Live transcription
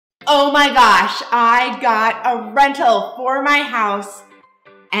Oh my gosh, I got a rental for my house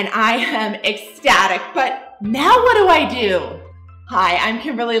and I am ecstatic, but now what do I do? Hi, I'm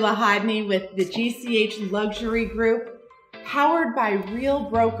Kimberly Lahadny with the GCH Luxury Group, powered by Real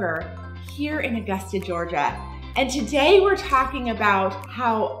Broker here in Augusta, Georgia. And today we're talking about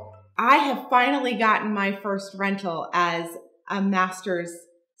how I have finally gotten my first rental as a master's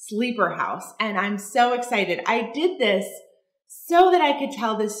sleeper house. And I'm so excited. I did this so that I could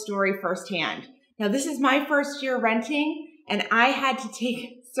tell this story firsthand. Now, this is my first year renting, and I had to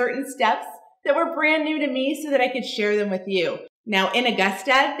take certain steps that were brand new to me so that I could share them with you. Now, in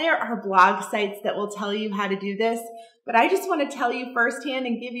Augusta, there are blog sites that will tell you how to do this, but I just want to tell you firsthand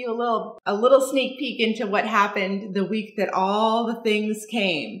and give you a little sneak peek into what happened the week that all the things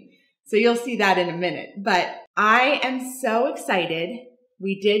came. So you'll see that in a minute. But I am so excited.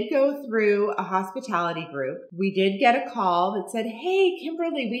 We did go through a hospitality group. We did get a call that said, hey,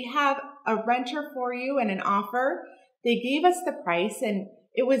 Kimberly, we have a renter for you and an offer. They gave us the price and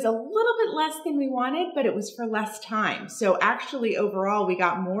it was a little bit less than we wanted, but it was for less time. So actually overall, we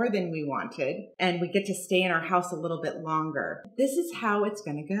got more than we wanted and we get to stay in our house a little bit longer. This is how it's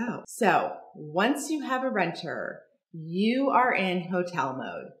going to go. So once you have a renter, you are in hotel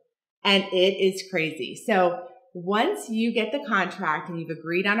mode and it is crazy. So once you get the contract and you've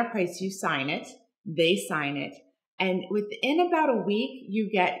agreed on a price, you sign it, they sign it, and within about a week, you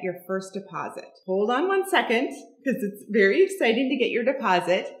get your first deposit. Hold on 1 second, because it's very exciting to get your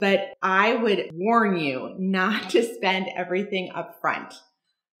deposit, but I would warn you not to spend everything up front.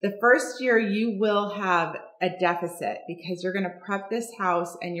 The first year, you will have a deficit because you're going to prep this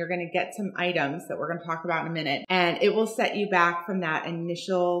house and you're going to get some items that we're going to talk about in a minute. And it will set you back from that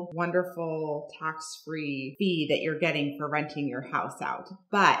initial wonderful tax-free fee that you're getting for renting your house out.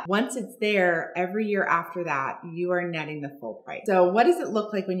 But once it's there, every year after that, you are netting the full price. So what does it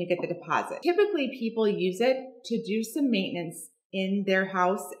look like when you get the deposit? Typically, people use it to do some maintenance in their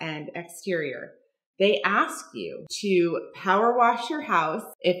house and exterior. They ask you to power wash your house.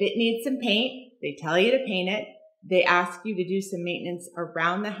 If it needs some paint, they tell you to paint it. They ask you to do some maintenance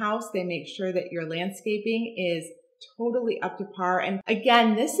around the house. They make sure that your landscaping is totally up to par. And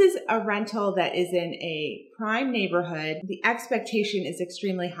again, this is a rental that is in a prime neighborhood. The expectation is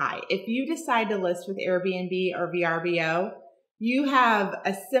extremely high. If you decide to list with Airbnb or VRBO, you have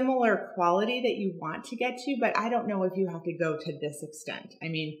a similar quality that you want to get to, but I don't know if you have to go to this extent. I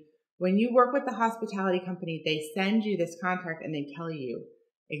mean, when you work with the hospitality company, they send you this contract and they tell you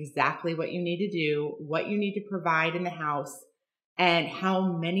exactly what you need to do, what you need to provide in the house, and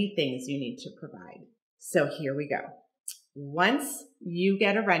how many things you need to provide. So here we go. Once you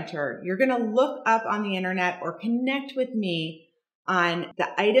get a renter, you're going to look up on the internet or connect with me on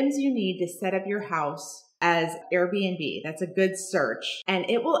the items you need to set up your house as Airbnb. That's a good search. And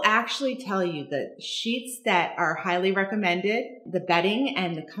it will actually tell you the sheets that are highly recommended, the bedding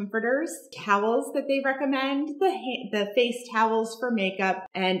and the comforters, towels that they recommend, the face towels for makeup,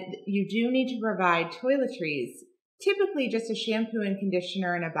 and you do need to provide toiletries, typically just a shampoo and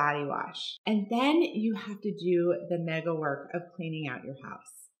conditioner and a body wash. And then you have to do the mega work of cleaning out your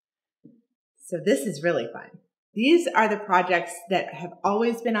house. So this is really fun. These are the projects that have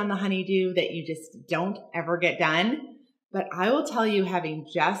always been on the honeydew that you just don't ever get done. But I will tell you, having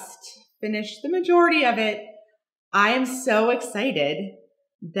just finished the majority of it, I am so excited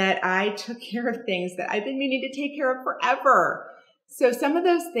that I took care of things that I've been meaning to take care of forever. So some of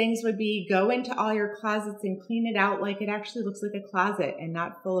those things would be go into all your closets and clean it out like it actually looks like a closet and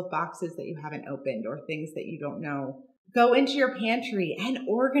not full of boxes that you haven't opened or things that you don't know. Go into your pantry and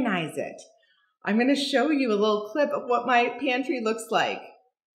organize it. I'm going to show you a little clip of what my pantry looks like.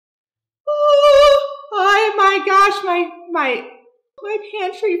 Oh my gosh, my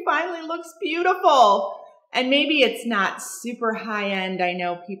pantry finally looks beautiful. And maybe it's not super high end. I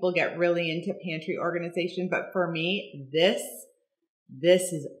know people get really into pantry organization, but for me, this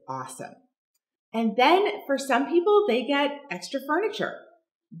is awesome. And then for some people, they get extra furniture.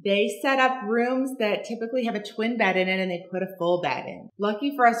 They set up rooms that typically have a twin bed in it and they put a full bed in.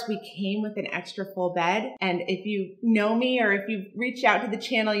 Lucky for us, we came with an extra full bed. And if you know me or if you've reached out to the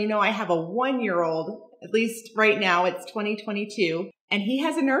channel, you know I have a 1-year-old, at least right now, it's 2022, and he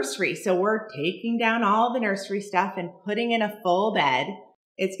has a nursery. So we're taking down all the nursery stuff and putting in a full bed.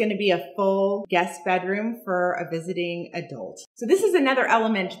 It's going to be a full guest bedroom for a visiting adult. So this is another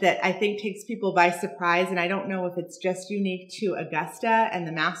element that I think takes people by surprise. And I don't know if it's just unique to Augusta and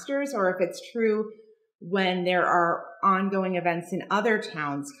the Masters or if it's true when there are ongoing events in other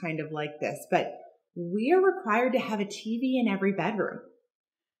towns kind of like this. But we are required to have a TV in every bedroom.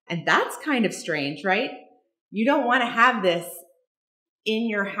 And that's kind of strange, right? You don't want to have this in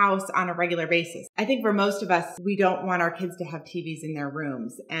your house on a regular basis. I think for most of us, we don't want our kids to have TVs in their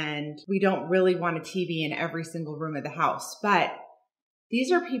rooms, and we don't really want a TV in every single room of the house. But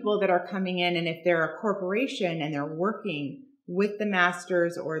these are people that are coming in, and if they're a corporation and they're working with the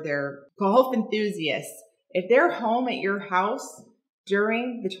Masters or they're golf enthusiasts, if they're home at your house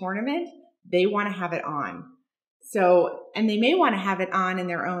during the tournament, they want to have it on. So, and they may want to have it on in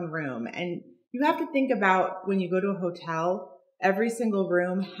their own room. And you have to think about when you go to a hotel, every single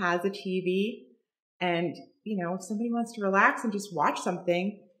room has a TV, and if somebody wants to relax and just watch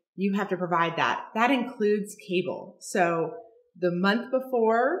something, you have to provide that. That includes cable. So the month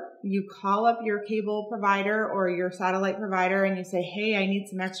before, you call up your cable provider or your satellite provider and you say, hey, I need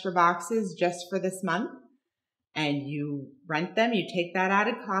some extra boxes just for this month. And you rent them, you take that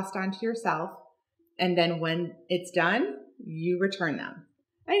added cost onto yourself, and then when it's done, you return them.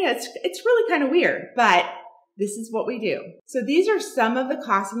 I know it's really kind of weird, but this is what we do. So these are some of the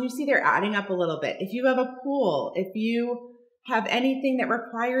costs, and you see they're adding up a little bit. If you have a pool, if you have anything that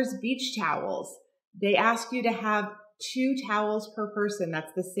requires beach towels, they ask you to have 2 towels per person.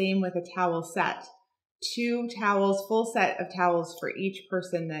 That's the same with a towel set. 2 towels, full set of towels for each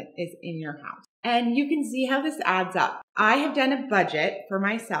person that is in your house. And you can see how this adds up. I have done a budget for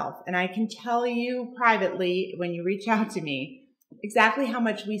myself, and I can tell you privately when you reach out to me exactly how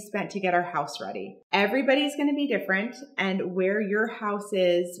much we spent to get our house ready. Everybody's going to be different, and where your house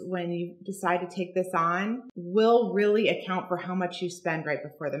is when you decide to take this on will really account for how much you spend right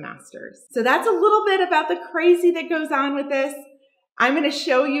before the Masters. So that's a little bit about the crazy that goes on with this. I'm going to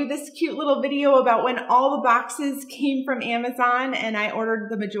show you this cute little video about when all the boxes came from Amazon and I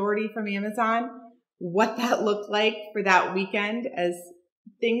ordered the majority from Amazon, what that looked like for that weekend as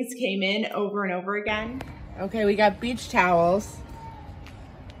things came in over and over again. Okay, we got beach towels.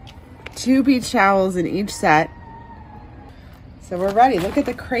 2 beach towels in each set. So we're ready. Look at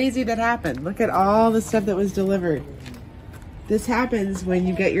the crazy that happened. Look at all the stuff that was delivered. This happens when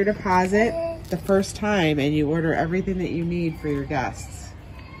you get your deposit the first time and you order everything that you need for your guests.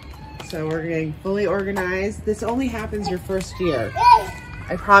 So we're getting fully organized. This only happens your first year.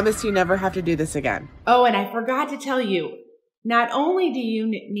 I promise you never have to do this again. Oh, and I forgot to tell you, not only do you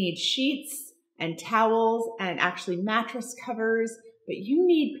need sheets and towels and actually mattress covers, but you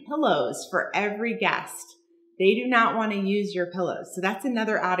need pillows for every guest. They do not want to use your pillows. So that's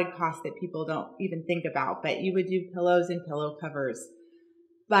another added cost that people don't even think about, but you would do pillows and pillow covers.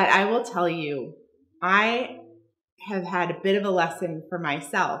 But I will tell you, I have had a bit of a lesson for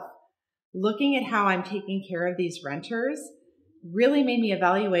myself. Looking at how I'm taking care of these renters really made me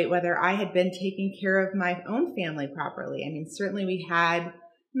evaluate whether I had been taking care of my own family properly. I mean, certainly we had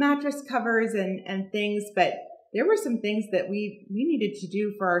mattress covers and things, but there were some things that we needed to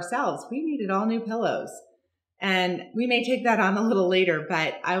do for ourselves. We needed all new pillows. And we may take that on a little later,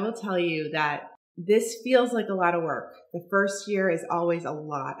 but I will tell you that this feels like a lot of work. The first year is always a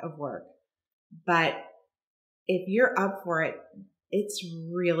lot of work. But if you're up for it, it's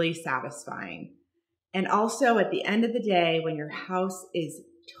really satisfying. And also at the end of the day, when your house is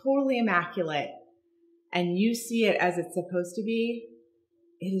totally immaculate and you see it as it's supposed to be,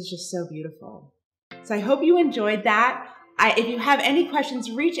 it is just so beautiful. So I hope you enjoyed that. If you have any questions,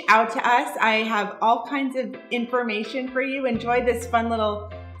 reach out to us. I have all kinds of information for you. Enjoy this fun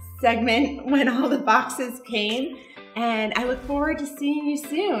little segment when all the boxes came. And I look forward to seeing you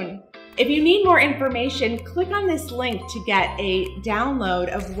soon. If you need more information, click on this link to get a download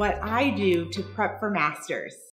of what I do to prep for Masters.